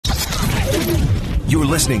You're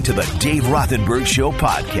listening to the Dave Rothenberg Show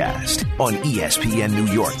podcast on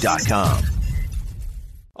ESPNNewYork.com.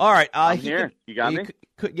 All right. I'm here. You got me?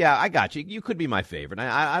 Yeah, I got you. You could be my favorite.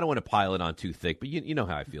 I don't want to pile it on too thick, but you know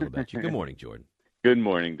how I feel about you. Good morning, Jordan. Good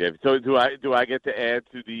morning, Dave. So do I get to add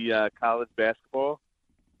to the college basketball?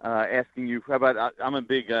 Asking you, how about I'm a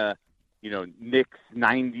big, Knicks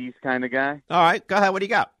 90s kind of guy. All right. Go ahead. What do you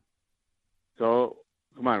got? So,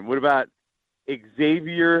 come on. What about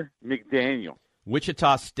Xavier McDaniel?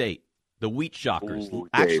 Wichita State, the Wheat Shockers, Ooh,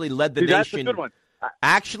 actually led the nation. nation. That's a good one.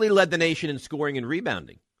 Actually led the nation in scoring and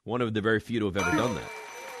rebounding. One of the very few to have ever done that.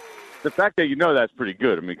 The fact that you know that's pretty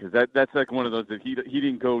good. I mean, because that's like one of those that he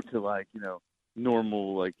didn't go to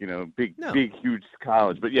normal big huge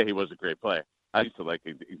college, but yeah, he was a great player. I used to like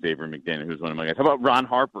Xavier McDaniel, who was one of my guys. How about Ron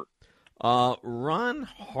Harper? Ron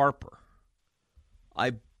Harper,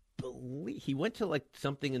 I believe he went to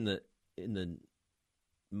something in the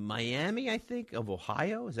Miami, I think, of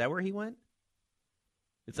Ohio. Is that where he went?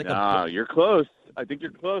 It's you're close. I think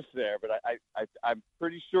you're close there, but I'm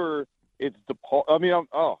pretty sure it's DePaul. I mean,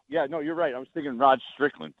 you're right. I was thinking Rod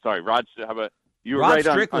Strickland. Sorry, Rod. How about you? Were Rod right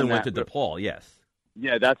Strickland on went that. to DePaul. Yes.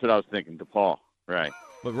 Yeah, that's what I was thinking. DePaul, right?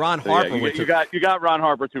 But Ron Harper went to. You got Ron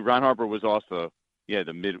Harper too. Ron Harper was also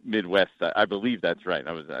the Midwest. I believe that's right.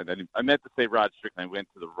 I meant to say Rod Strickland. I went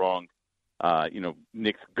to the wrong.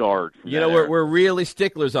 Knicks guard. We're really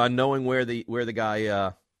sticklers on knowing where the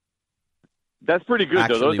guy. That's pretty good though.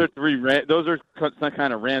 Actually, those are three. Those are some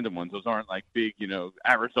kind of random ones. Those aren't like big,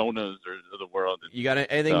 Arizonas or the world. You got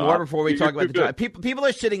anything more before we talk about the Giants? People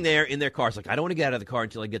are sitting there in their cars like, I don't want to get out of the car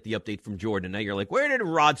until I get the update from Jordan. And now you're like, where did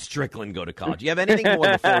Rod Strickland go to college? Do you have anything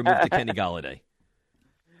more before we move to Kenny Galladay?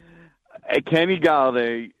 Kenny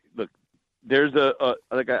Galladay. Look, there's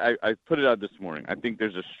I put it out this morning. I think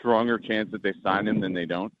there's a stronger chance that they sign him than they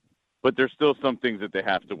don't. But there's still some things that they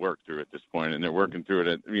have to work through at this point, and they're working through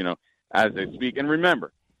it. As they speak. And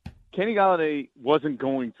remember, Kenny Galladay wasn't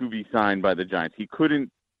going to be signed by the Giants. He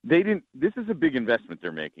couldn't. They didn't. This is a big investment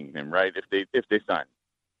they're making in him, right? If they sign,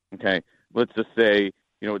 okay. Let's just say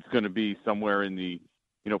it's going to be somewhere in the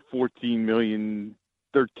 14 million,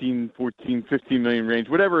 13, 14, 15 million range,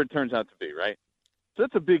 whatever it turns out to be, right? So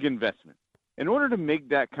that's a big investment. In order to make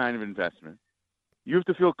that kind of investment, you have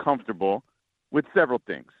to feel comfortable with several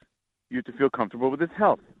things. You have to feel comfortable with his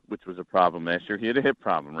health, which was a problem last year. He had a hip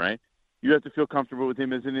problem, right? You have to feel comfortable with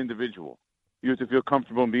him as an individual. You have to feel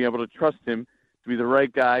comfortable and be able to trust him to be the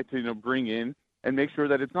right guy to bring in and make sure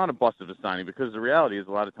that it's not a bust of a signing, because the reality is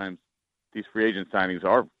a lot of times these free agent signings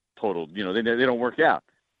are total. They don't work out.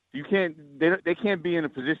 They can't be in a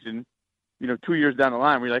position 2 years down the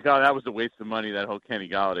line where you're like, oh, that was a waste of money, that whole Kenny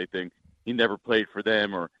Galladay thing. He never played for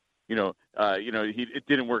them, or it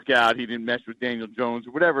didn't work out. He didn't mesh with Daniel Jones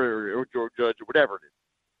or whatever, or George Judge or whatever it is.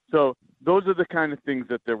 So those are the kind of things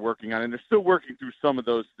that they're working on, and they're still working through some of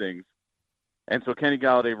those things. And so Kenny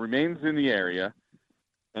Galladay remains in the area,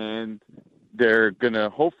 and they're going to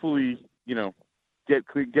hopefully,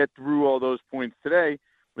 get through all those points today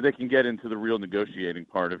where they can get into the real negotiating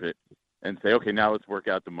part of it and say, okay, now let's work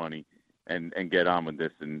out the money and get on with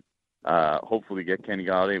this and hopefully get Kenny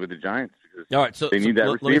Galladay with the Giants. All right, so they need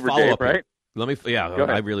that receiver, Dave, right?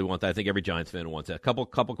 I really want that. I think every Giants fan wants that. Couple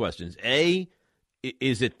questions.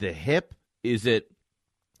 Is it the hip? Is it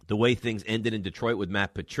the way things ended in Detroit with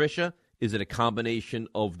Matt Patricia? Is it a combination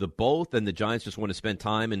of the both, and the Giants just want to spend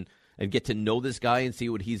time and get to know this guy and see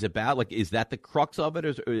what he's about? Is that the crux of it,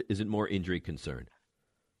 or is it more injury concern?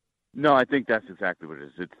 No, I think that's exactly what it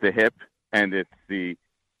is. It's the hip, and it's the,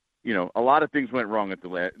 a lot of things went wrong at the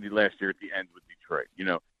last year at the end with Detroit.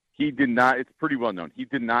 He did not, it's pretty well known, he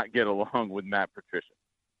did not get along with Matt Patricia.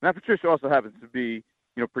 Matt Patricia also happens to be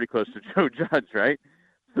pretty close to Joe Judge, right?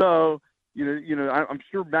 So, I'm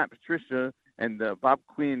sure Matt Patricia and Bob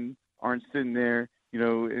Quinn aren't sitting there,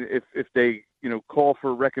 if they, call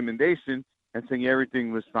for a recommendation and saying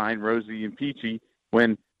everything was fine, rosy and peachy,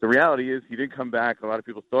 when the reality is he didn't come back. A lot of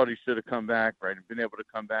people thought he should have come back, right, and been able to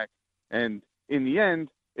come back. And in the end,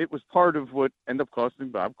 it was part of what ended up costing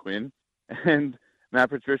Bob Quinn and Matt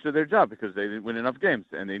Patricia their job, because they didn't win enough games,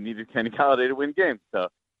 and they needed Kenny Galladay to win games. So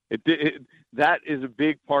that is a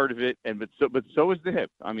big part of it, but so is the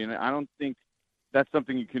hip. I mean, I don't think that's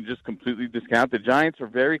something you can just completely discount. The Giants are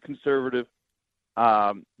very conservative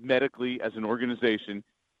medically as an organization,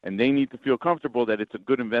 and they need to feel comfortable that it's a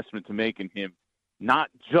good investment to make in him, not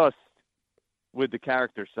just with the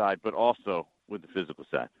character side, but also with the physical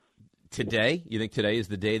side. Today, you think today is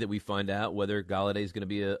the day that we find out whether Galladay is going to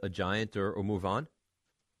be a Giant or move on?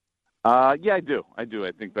 Yeah, I do.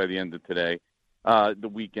 I think by the end of today, the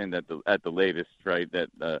weekend at the latest, right?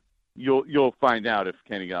 That you'll find out if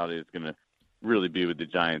Kenny Galladay is going to really be with the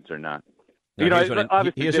Giants or not. Now,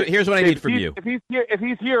 here's what I need from you. If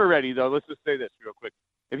he's here already, though, let's just say this real quick.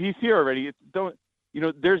 If he's here already,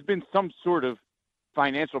 there's been some sort of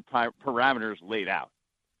financial parameters laid out,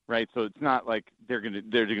 right? So it's not like they're gonna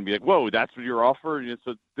be like, whoa, that's what you're offering.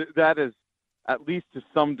 So that is at least to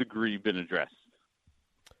some degree been addressed.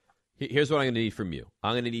 Here's what I'm going to need from you.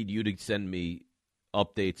 I'm going to need you to send me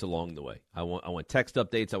updates along the way. I want text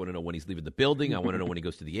updates. I want to know when he's leaving the building. I want to know when he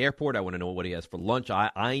goes to the airport. I want to know what he has for lunch.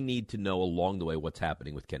 I need to know along the way what's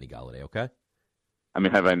happening with Kenny Golladay, okay? I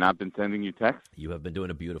mean, have I not been sending you texts? You have been doing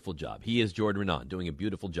a beautiful job. He is Jordan Raanan, doing a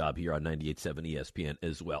beautiful job here on 98.7 ESPN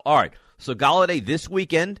as well. All right, so Golladay this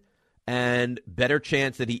weekend, and better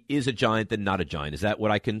chance that he is a Giant than not a Giant. Is that what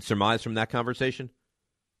I can surmise from that conversation?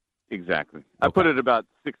 Exactly. Okay. I put it about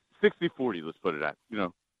 60-40, let's put it at.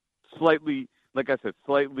 Slightly, like I said,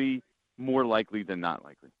 slightly more likely than not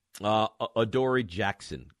likely. Adoree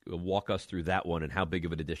Jackson, walk us through that one, and how big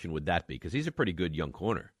of an addition would that be? Because he's a pretty good young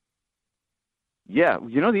corner. Yeah,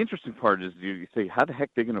 the interesting part is you say, how the heck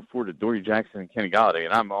they going to afford Adoree Jackson and Kenny Golladay?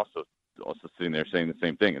 And I'm also sitting there saying the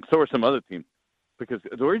same thing. And so are some other teams, because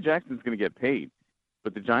Adoree Jackson's going to get paid,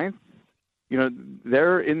 but the Giants,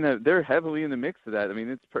 they're heavily in the mix of that. I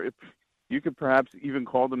mean, you could perhaps even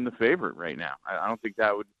call them the favorite right now. I don't think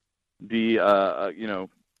that would be a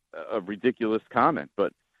ridiculous comment,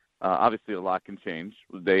 but obviously a lot can change.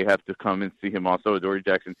 They have to come and see him also. Adoree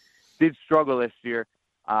Jackson did struggle last year.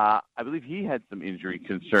 I believe he had some injury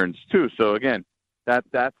concerns too. So again, that's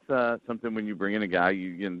something when you bring in a guy,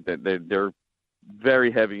 they're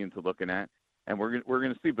very heavy into looking at, and we're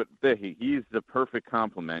going to see. But he's the perfect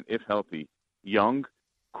complement, if healthy, young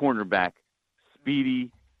cornerback,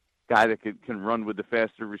 speedy guy that can run with the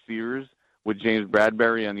faster receivers, with James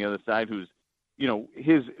Bradbury on the other side, who's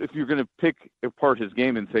if you're going to pick apart his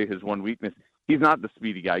game and say his one weakness, he's not the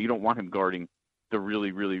speedy guy. You don't want him guarding the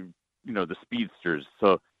really, really the speedsters.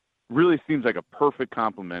 So really seems like a perfect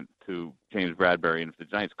complement to James Bradbury. And if the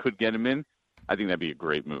Giants could get him in, I think that'd be a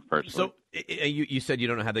great move, personally. So you said you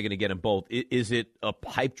don't know how they're going to get them both. Is it a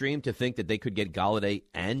pipe dream to think that they could get Golladay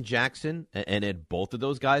and Jackson and add both of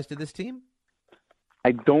those guys to this team?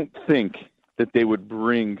 I don't think that they would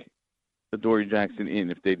bring Adoree Jackson in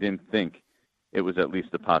if they didn't think it was at least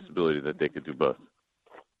a possibility that they could do both.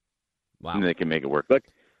 Wow. And they can make it work. Like,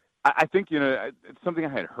 I think, something I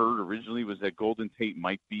had heard originally was that Golden Tate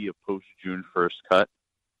might be a post-June 1st cut,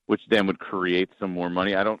 which then would create some more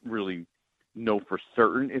money. I don't really know for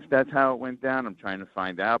certain if that's how it went down. I'm trying to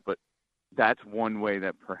find out, but that's one way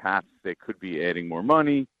that perhaps they could be adding more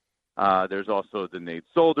money. There's also the Nate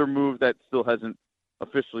Solder move that still hasn't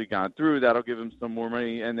officially gone through. That'll give them some more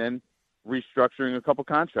money, and then restructuring a couple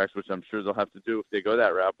contracts, which I'm sure they'll have to do if they go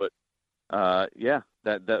that route. But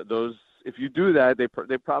those, if you do that, they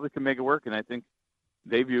probably can make it work. And I think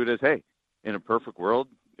they view it as, hey, in a perfect world,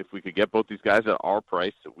 if we could get both these guys at our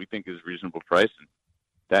price that we think is a reasonable price, and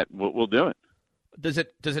that we'll do it. Does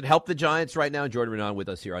it help the Giants right now? Jordan Raanan with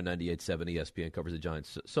us here on 98.7 ESPN, covers the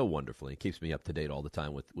Giants so wonderfully. It keeps me up to date all the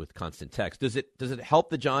time with constant text. Does it help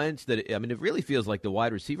the Giants it really feels like the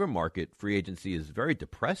wide receiver market, free agency, is very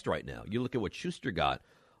depressed right now. You look at what Schuster got.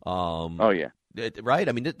 Right?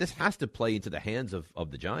 I mean, this has to play into the hands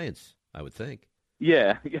of the Giants, I would think.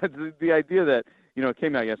 Yeah. The idea that, it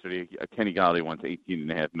came out yesterday, Kenny Golladay wants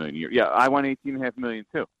 $18.5 million a year. Yeah, I want $18.5 million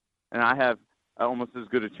too. And I have almost as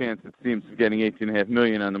good a chance, it seems, of getting $18.5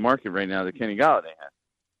 million on the market right now that Kenny Golladay has.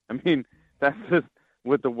 I mean, that's just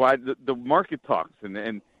what the market talks,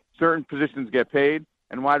 and certain positions get paid,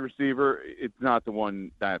 and wide receiver, it's not the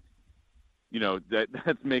one that's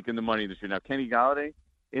making the money this year. Now, Kenny Golladay,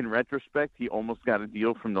 in retrospect, he almost got a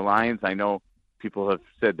deal from the Lions. I know people have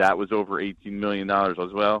said that was over $18 million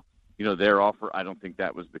as well. Their offer, I don't think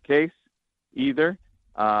that was the case either.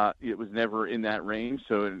 It was never in that range.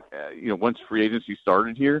 So, once free agency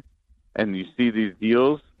started here and you see these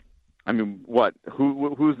deals, I mean,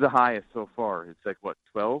 who's the highest so far? It's like,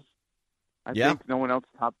 12? I think no one else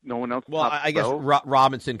top. Well, top I guess 12.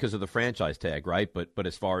 Robinson because of the franchise tag, right? But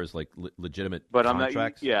as far as like legitimate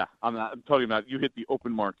contracts, I'm talking about. You hit the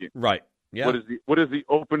open market, right? Yeah. What is the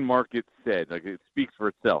open market said? Like, it speaks for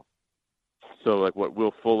itself. So, like,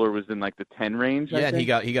 Will Fuller was in like the 10 range. Yeah, and he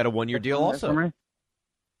got a 1-year deal also.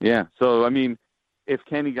 Yeah. So, I mean, if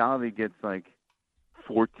Kenny Golladay gets like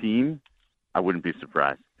 14, I wouldn't be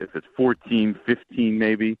surprised. If it's 14, 15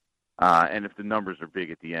 maybe, and if the numbers are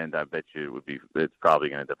big at the end, I bet you it's probably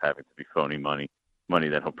going to end up having to be phony money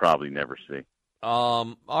that he'll probably never see.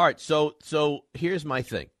 All right. So here's my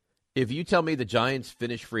thing. If you tell me the Giants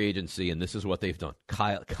finish free agency and this is what they've done,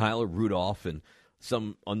 Kyle Rudolph and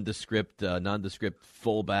some nondescript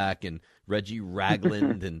fullback and Reggie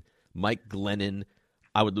Ragland and Mike Glennon,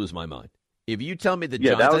 I would lose my mind. If you tell me the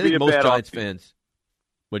Giants, I think most Giants fans.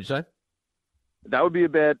 What'd you say? That would be a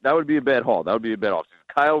bad haul. That would be a bad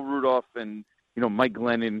offseason. Kyle Rudolph and Mike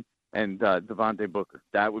Glennon and Devontae Booker.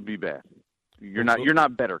 That would be bad. You're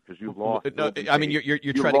not better because you lost. No, I mean you're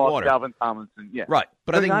treading water. Calvin Tomlinson, yeah, right.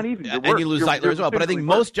 But I think not even, and you lose Zeitler as well. But I think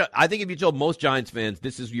if you told most Giants fans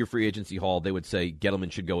this is your free agency haul, they would say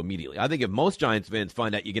Gettleman should go immediately. I think if most Giants fans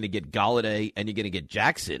find out you're going to get Galladay and you're going to get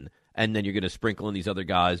Jackson, and then you're going to sprinkle in these other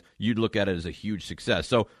guys, you'd look at it as a huge success.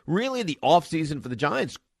 So really, the offseason for the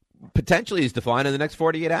Giants potentially is defined in the next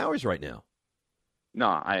 48 hours right now. No,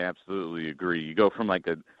 I absolutely agree. You go from like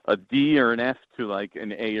a D or an F to like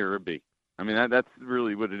an A or a B. I mean, that's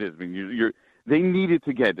really what it is. I mean, they needed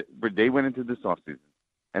to get – they went into this offseason,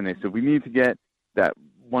 and they said, we need to get that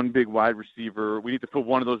one big wide receiver. We need to fill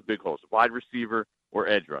one of those big holes, wide receiver or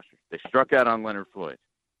edge rusher. They struck out on Leonard Floyd,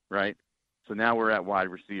 right? So now we're at wide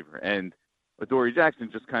receiver. And Adoree Jackson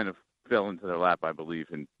just kind of fell into their lap, I believe.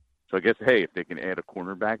 And so I guess, hey, if they can add a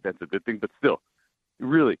cornerback, that's a good thing. But still,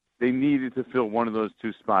 really, they needed to fill one of those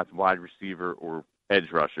two spots, wide receiver or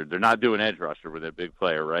edge rusher. They're not doing edge rusher with a big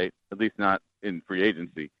player, right? At least not in free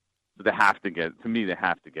agency. So they have to get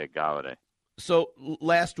Galladay. So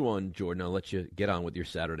last one, Jordan, I'll let you get on with your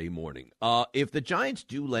Saturday morning. If the Giants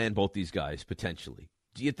do land both these guys potentially,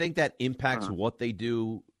 do you think that impacts what they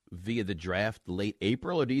do via the draft late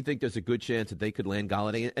April, or do you think there's a good chance that they could land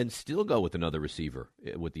Galladay and still go with another receiver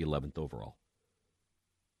with the 11th overall?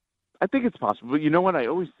 I think it's possible. But you know what? I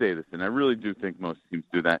always say this, and I really do think most teams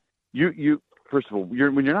do that. You first of all,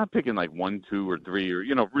 when you're not picking like 1, 2, or 3, or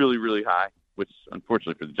really, really high, which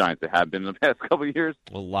unfortunately for the Giants they have been in the past couple of years.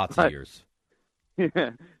 Well, lots of years.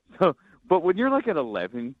 Yeah. So, but when you're like at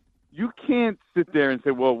 11, you can't sit there and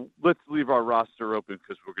say, "Well, let's leave our roster open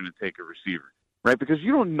because we're going to take a receiver," right? Because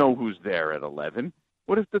you don't know who's there at 11.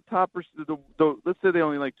 What if the top, let's say they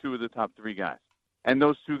only like 2 of the top 3 guys, and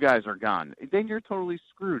those 2 guys are gone? Then you're totally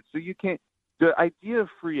screwed. So you can't. The idea of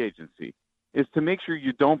free agency is to make sure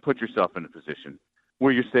you don't put yourself in a position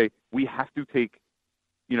where you say, we have to take,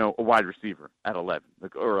 a wide receiver at 11,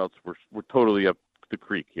 or else we're totally up the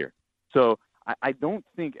creek here. So I don't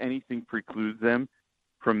think anything precludes them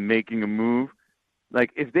from making a move.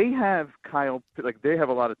 Like if they have they have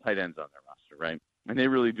a lot of tight ends on their roster, right? And they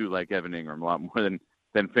really do like Evan Ingram a lot more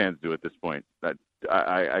than fans do at this point. That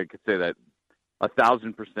I could say that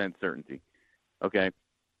 1,000% certainty. Okay.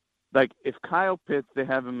 Like, if Kyle Pitts, they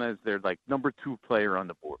have him as their, number 2 player on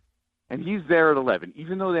the board, and he's there at 11,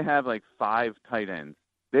 even though they have, 5 tight ends,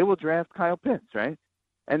 they will draft Kyle Pitts, right?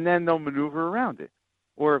 And then they'll maneuver around it.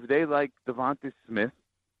 Or if they like Devontae Smith,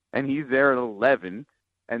 and he's there at 11,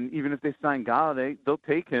 and even if they sign Galladay, they'll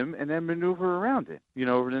take him and then maneuver around it,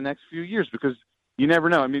 over the next few years, because you never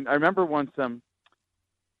know. I mean, I remember once the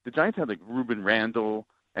Giants had, Ruben Randall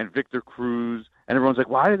and Victor Cruz, and everyone's like,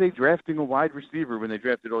 why are they drafting a wide receiver when they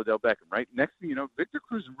drafted Odell Beckham, right? Next thing you know, Victor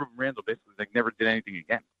Cruz and Ruben Randall basically never did anything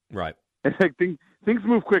again. Right. It's things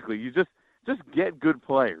move quickly. You just get good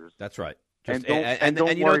players. That's right. And you know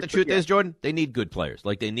what the truth is, Jordan? They need good players.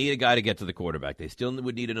 They need a guy to get to the quarterback. They still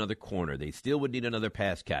would need another corner. They still would need another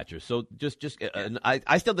pass catcher. So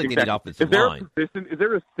I still think they need offensive line. Is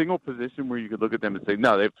there a single position where you could look at them and say,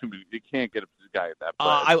 no, they have too many? They can't get a guy at that.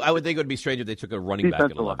 I would think it would be strange if they took a running back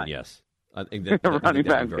at 11. Yes, I think that would be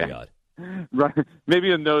very odd. Right,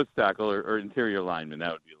 maybe a nose tackle or interior lineman.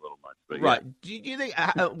 That would be a little much. But right. Yeah. Do you think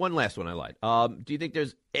one last one? I lied. Do you think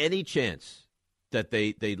there's any chance that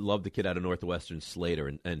they love the kid out of Northwestern,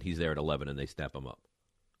 Slater, and he's there at 11 and they snap him up?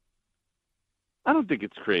 I don't think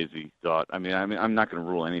it's crazy, Dot. I mean, I'm not going to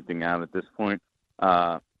rule anything out at this point.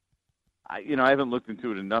 I haven't looked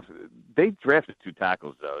into it enough. They drafted 2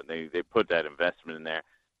 tackles, though, and they put that investment in there.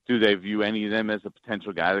 Do they view any of them as a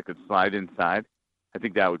potential guy that could slide inside? I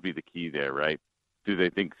think that would be the key there, right? Do they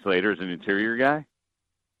think Slater's an interior guy?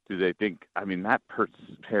 Do they think – Matt Peart's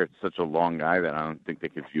such a long guy that I don't think they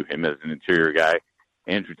could view him as an interior guy.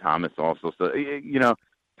 Andrew Thomas also. So,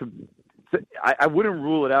 I wouldn't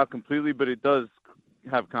rule it out completely, but it does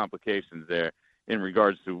have complications there in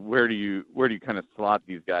regards to where do you kind of slot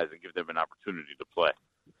these guys and give them an opportunity to play.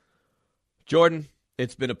 Jordan,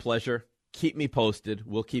 it's been a pleasure. Keep me posted.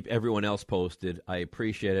 We'll keep everyone else posted. I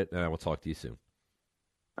appreciate it, and I will talk to you soon.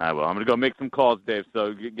 All right, well, I'm going to go make some calls, Dave.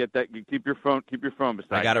 So get that. Keep your phone beside you.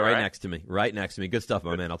 I got it right next to me. Right next to me. Good stuff,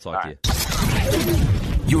 my man. I'll talk to you.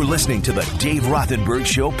 You're listening to the Dave Rothenberg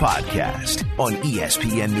Show podcast on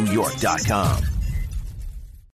ESPNNewYork.com.